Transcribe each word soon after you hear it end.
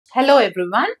Hello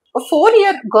everyone. A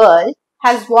 4-year girl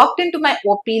has walked into my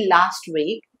OP last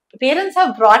week. Parents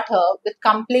have brought her with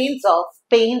complaints of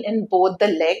pain in both the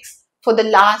legs for the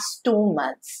last 2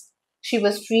 months. She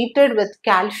was treated with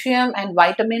calcium and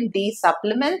vitamin D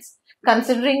supplements,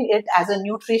 considering it as a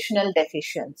nutritional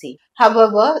deficiency.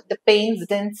 However, the pains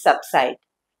didn't subside.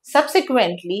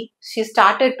 Subsequently, she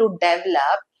started to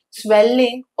develop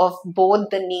swelling of both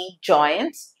the knee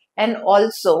joints and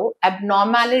also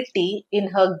abnormality in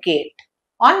her gait.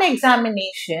 On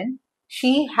examination,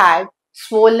 she had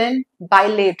swollen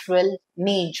bilateral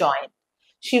knee joint.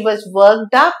 She was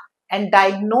worked up and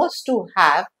diagnosed to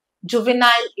have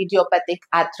juvenile idiopathic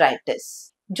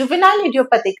arthritis. Juvenile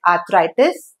idiopathic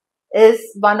arthritis is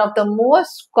one of the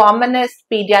most commonest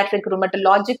pediatric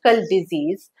rheumatological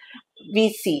disease we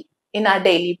see in our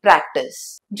daily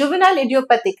practice. Juvenile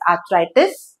idiopathic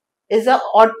arthritis is an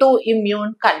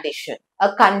autoimmune condition,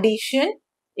 a condition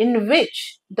in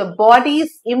which the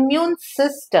body's immune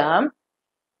system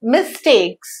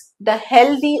mistakes the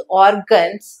healthy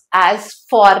organs as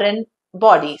foreign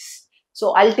bodies.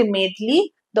 So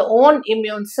ultimately, the own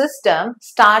immune system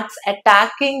starts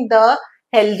attacking the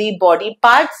healthy body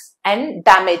parts and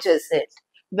damages it.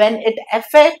 When it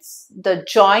affects the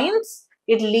joints,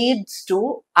 it leads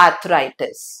to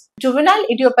arthritis. Juvenile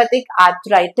idiopathic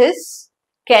arthritis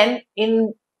can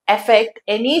affect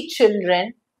any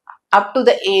children up to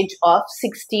the age of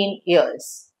 16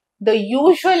 years. The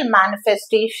usual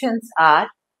manifestations are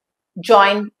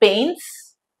joint pains,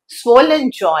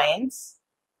 swollen joints,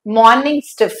 morning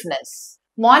stiffness.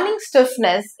 Morning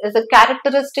stiffness is a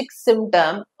characteristic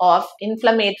symptom of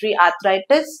inflammatory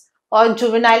arthritis or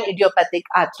juvenile idiopathic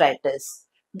arthritis.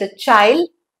 The child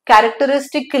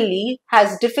characteristically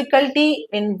has difficulty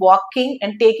in walking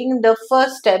and taking the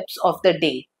first steps of the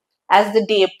day. As the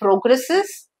day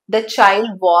progresses, the child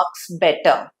walks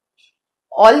better.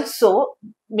 Also,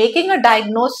 making a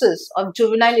diagnosis of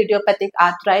juvenile idiopathic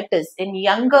arthritis in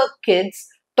younger kids,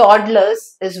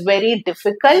 toddlers, is very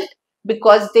difficult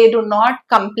because they do not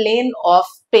complain of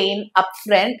pain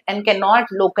upfront and cannot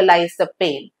localize the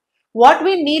pain. What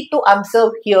we need to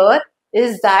observe here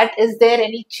is that is there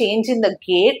any change in the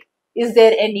gait, is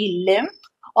there any limp,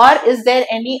 or is there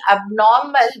any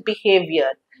abnormal behavior.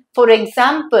 For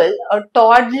example, a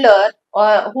toddler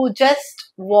who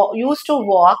just used to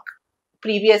walk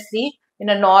previously in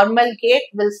a normal gait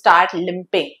will start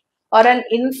limping, or an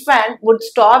infant would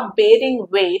stop bearing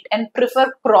weight and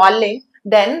prefer crawling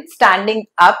than standing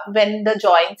up when the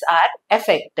joints are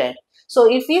affected.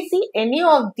 So if we see any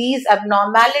of these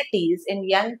abnormalities in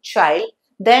young child,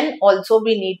 then also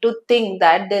we need to think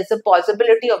that there's a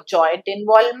possibility of joint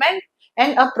involvement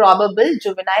and a probable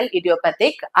juvenile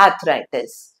idiopathic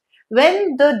arthritis.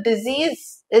 When the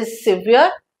disease is severe,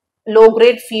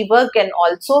 low-grade fever can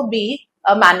also be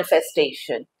a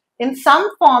manifestation. In some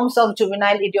forms of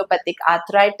juvenile idiopathic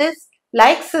arthritis,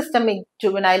 like systemic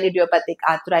juvenile idiopathic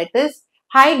arthritis,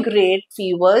 high-grade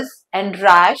fevers and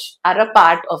rash are a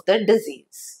part of the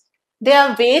disease. There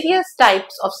are various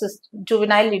types of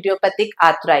juvenile idiopathic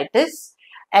arthritis,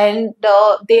 and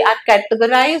they are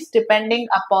categorized depending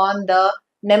upon the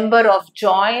number of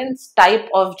joints, type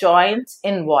of joints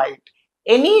involved.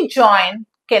 Any joint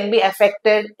can be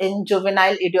affected in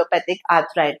juvenile idiopathic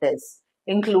arthritis,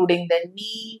 including the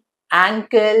knee,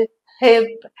 ankle, hip,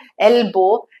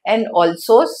 elbow, and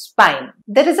also spine.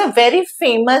 There is a very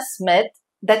famous myth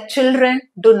that children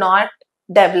do not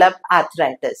develop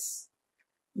arthritis.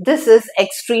 This is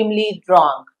extremely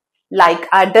wrong. Like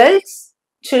adults,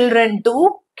 children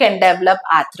can develop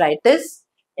arthritis.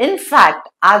 In fact,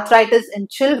 arthritis in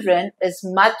children is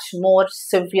much more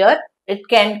severe. It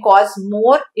can cause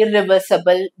more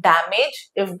irreversible damage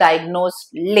if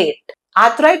diagnosed late.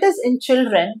 Arthritis in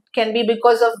children can be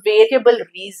because of variable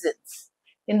reasons.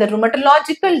 In the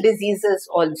rheumatological diseases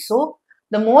also,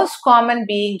 the most common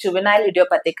being juvenile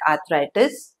idiopathic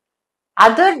arthritis.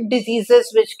 Other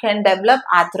diseases which can develop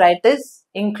arthritis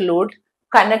include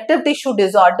connective tissue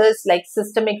disorders like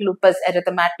systemic lupus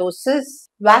erythematosus,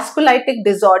 vasculitic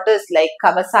disorders like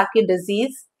Kawasaki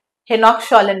disease,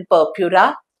 Henoch-Schönlein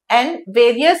purpura, and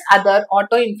various other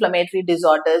autoinflammatory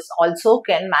disorders also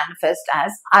can manifest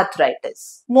as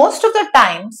arthritis. Most of the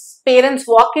times, parents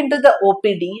walk into the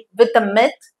OPD with the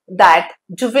myth that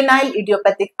juvenile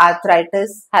idiopathic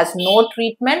arthritis has no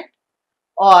treatment,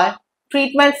 or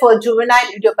treatment for juvenile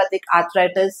idiopathic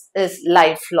arthritis is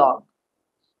lifelong.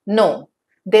 No,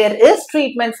 there is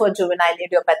treatment for juvenile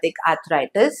idiopathic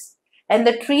arthritis, and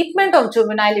the treatment of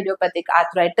juvenile idiopathic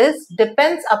arthritis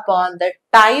depends upon the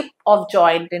type of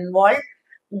joint involved,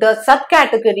 the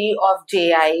subcategory of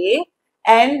JIA,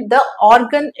 and the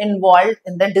organ involved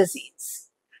in the disease.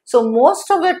 So most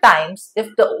of the times, if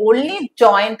the only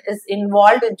joint is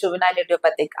involved in juvenile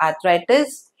idiopathic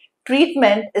arthritis,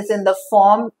 treatment is in the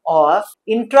form of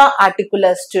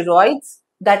intra-articular steroids,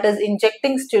 that is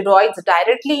injecting steroids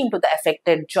directly into the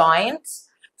affected joints,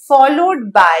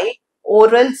 followed by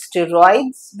oral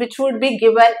steroids, which would be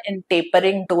given in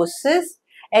tapering doses.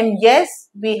 And yes,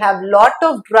 we have lot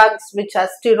of drugs which are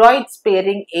steroid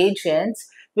sparing agents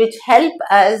which help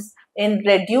us in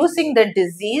reducing the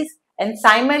disease and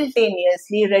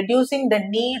simultaneously reducing the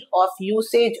need of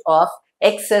usage of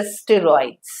excess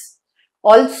steroids.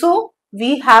 Also,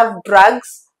 we have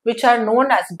drugs which are known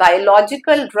as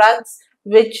biological drugs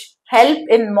which help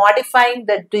in modifying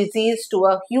the disease to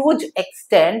a huge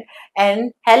extent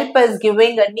and help us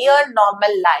giving a near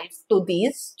normal life to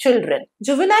these children.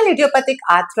 Juvenile idiopathic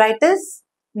arthritis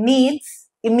needs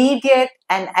immediate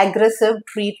and aggressive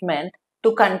treatment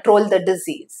to control the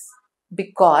disease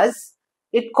because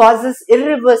it causes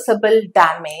irreversible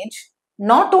damage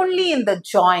not only in the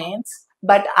joints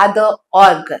but other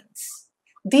organs.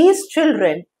 These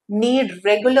children need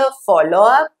regular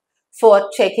follow-up for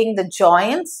checking the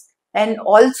joints and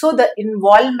also the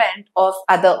involvement of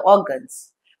other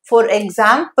organs. For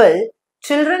example,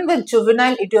 children with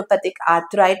juvenile idiopathic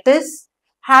arthritis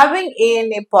having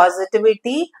ANA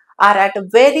positivity are at a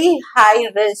very high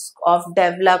risk of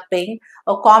developing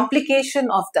a complication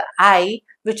of the eye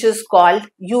which is called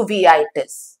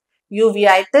uveitis.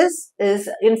 Uveitis is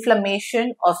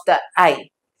inflammation of the eye.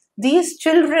 These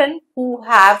children who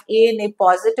have ANA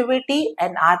positivity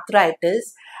and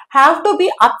arthritis have to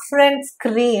be upfront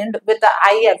screened with the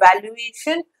eye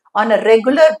evaluation on a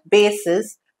regular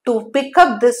basis to pick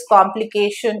up this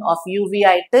complication of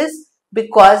uveitis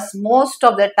because most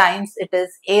of the times it is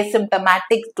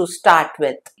asymptomatic to start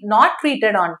with. Not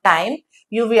treated on time,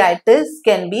 uveitis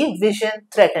can be vision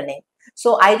threatening.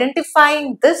 So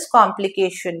identifying this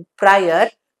complication prior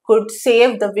could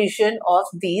save the vision of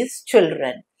these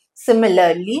children.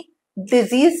 Similarly,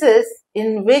 diseases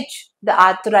in which the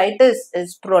arthritis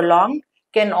is prolonged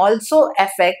can also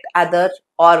affect other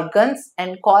organs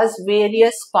and cause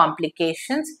various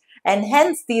complications, and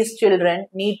hence these children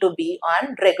need to be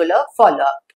on regular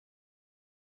follow-up.